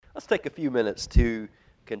Let's take a few minutes to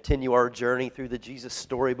continue our journey through the Jesus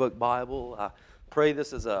Storybook Bible. I pray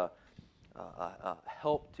this is a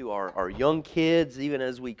help to our young kids, even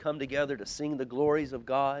as we come together to sing the glories of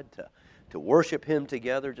God, to worship Him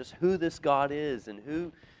together, just who this God is and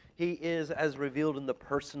who He is as revealed in the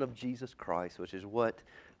person of Jesus Christ, which is what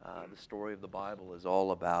the story of the Bible is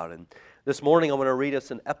all about. And this morning I'm going to read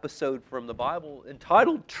us an episode from the Bible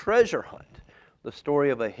entitled Treasure Hunt. The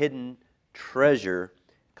story of a hidden treasure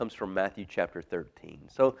comes from Matthew chapter 13.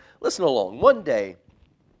 So listen along. One day,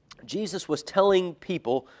 Jesus was telling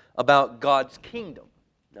people about God's kingdom.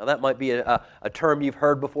 Now that might be a term you've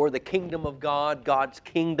heard before, the kingdom of God, God's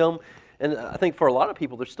kingdom. And I think for a lot of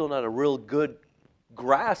people, there's still not a real good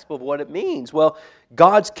grasp of what it means. Well,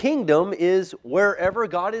 God's kingdom is wherever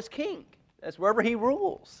God is king. That's wherever He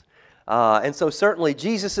rules. And so certainly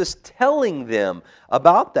Jesus is telling them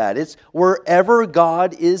about that. It's wherever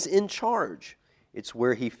God is in charge. It's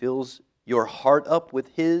where He fills your heart up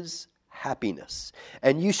with His happiness.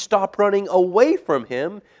 And you stop running away from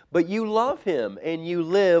Him, but you love Him and you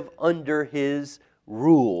live under His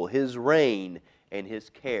rule, His reign, and His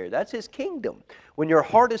care. That's His kingdom. When your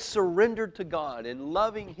heart is surrendered to God and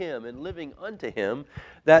loving Him and living unto Him,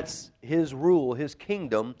 that's His rule, His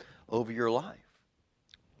kingdom over your life.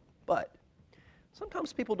 But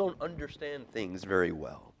sometimes people don't understand things very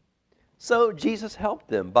well. So Jesus helped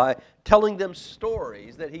them by telling them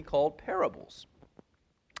stories that He called parables.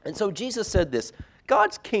 And so Jesus said this,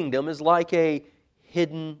 God's kingdom is like a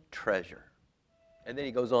hidden treasure. And then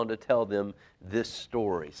He goes on to tell them this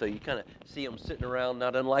story. So you kind of see them sitting around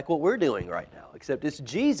not unlike what we're doing right now, except it's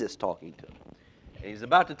Jesus talking to them. And He's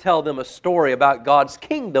about to tell them a story about God's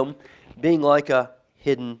kingdom being like a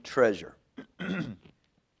hidden treasure.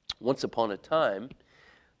 Once upon a time,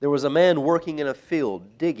 there was a man working in a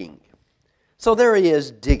field digging. So there he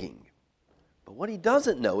is digging. But what he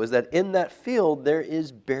doesn't know is that in that field there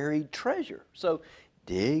is buried treasure. So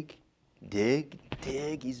dig, dig,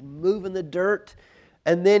 dig. He's moving the dirt.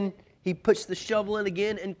 And then he puts the shovel in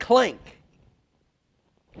again and clank.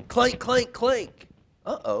 Clank, clank, clank.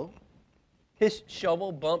 Uh-oh. His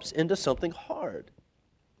shovel bumps into something hard.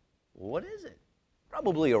 What is it?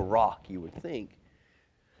 Probably a rock, you would think.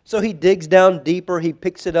 So he digs down deeper, he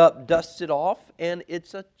picks it up, dusts it off, and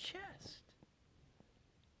it's a chest.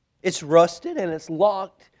 It's rusted and it's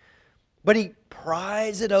locked, but he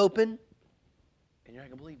pries it open, and you're not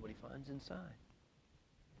going to believe what he finds inside.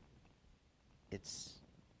 It's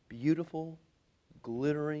beautiful,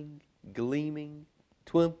 glittering, gleaming,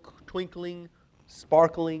 twinkling,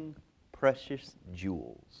 sparkling, precious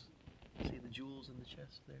jewels. See the jewels in the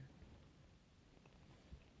chest there?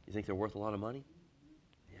 You think they're worth a lot of money?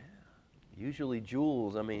 Usually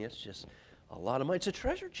jewels, it's just a lot of money. It's a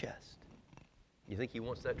treasure chest. You think he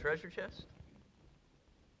wants that treasure chest?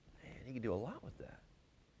 Man, he can do a lot with that.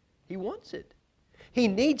 He wants it. He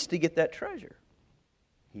needs to get that treasure.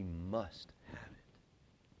 He must have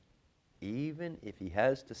it. Even if he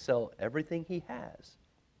has to sell everything he has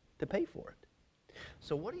to pay for it.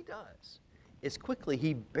 So what he does is quickly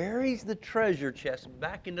he buries the treasure chest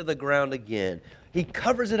back into the ground again. He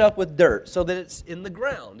covers it up with dirt so that it's in the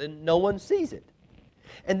ground and no one sees it.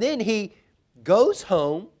 And then he goes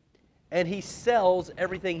home and he sells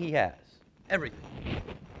everything he has. Everything.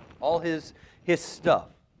 All his stuff.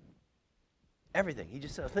 Everything. He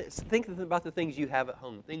just sells. Think about the things you have at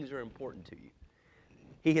home. Things that are important to you.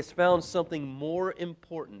 He has found something more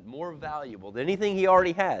important, more valuable than anything he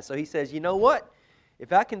already has. So he says, you know what?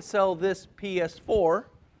 If I can sell this PS4, or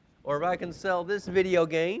if I can sell this video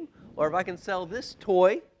game, or if I can sell this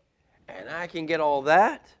toy, and I can get all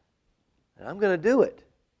that, then I'm going to do it.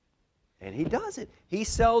 And he does it. He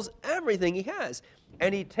sells everything he has.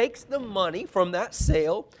 And he takes the money from that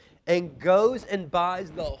sale and goes and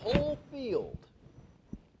buys the whole field.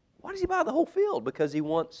 Why does he buy the whole field? Because he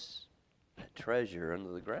wants that treasure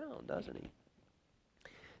under the ground, doesn't he?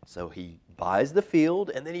 So he buys the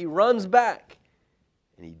field, and then he runs back.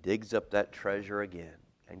 And he digs up that treasure again.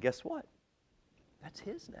 And guess what? That's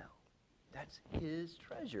his now. That's his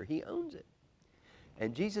treasure. He owns it.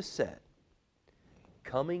 And Jesus said,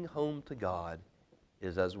 coming home to God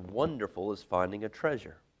is as wonderful as finding a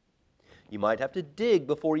treasure. You might have to dig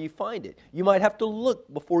before you find it. You might have to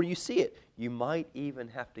look before you see it. You might even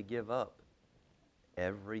have to give up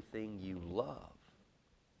everything you love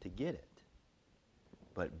to get it.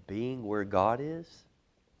 But being where God is,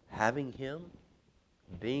 having Him,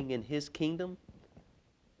 being in His kingdom,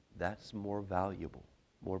 that's more valuable,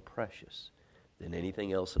 more precious than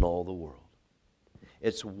anything else in all the world.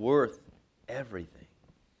 It's worth everything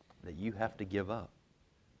that you have to give up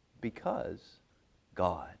because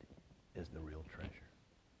God is the real treasure.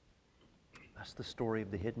 That's the story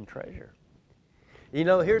of the hidden treasure. You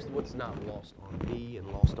know, here's what's not lost on me and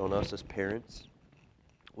lost on us as parents.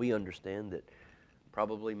 We understand that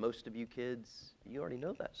probably most of you kids, you already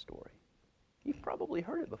know that story. You've probably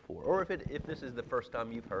heard it before. Or if this is the first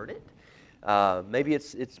time you've heard it, maybe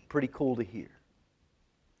it's pretty cool to hear.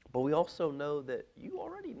 But we also know that you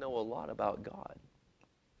already know a lot about God.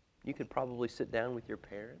 You could probably sit down with your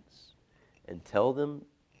parents and tell them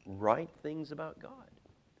right things about God.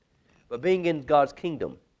 But being in God's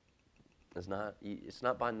kingdom it's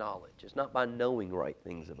not by knowledge. It's not by knowing right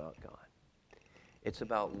things about God. It's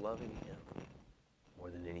about loving Him more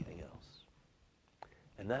than anything else.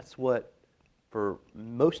 And that's what, for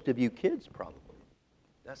most of you kids probably,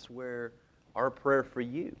 that's where our prayer for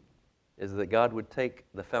you is that God would take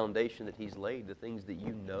the foundation that He's laid, the things that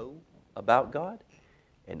you know about God,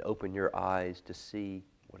 and open your eyes to see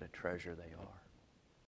what a treasure they are.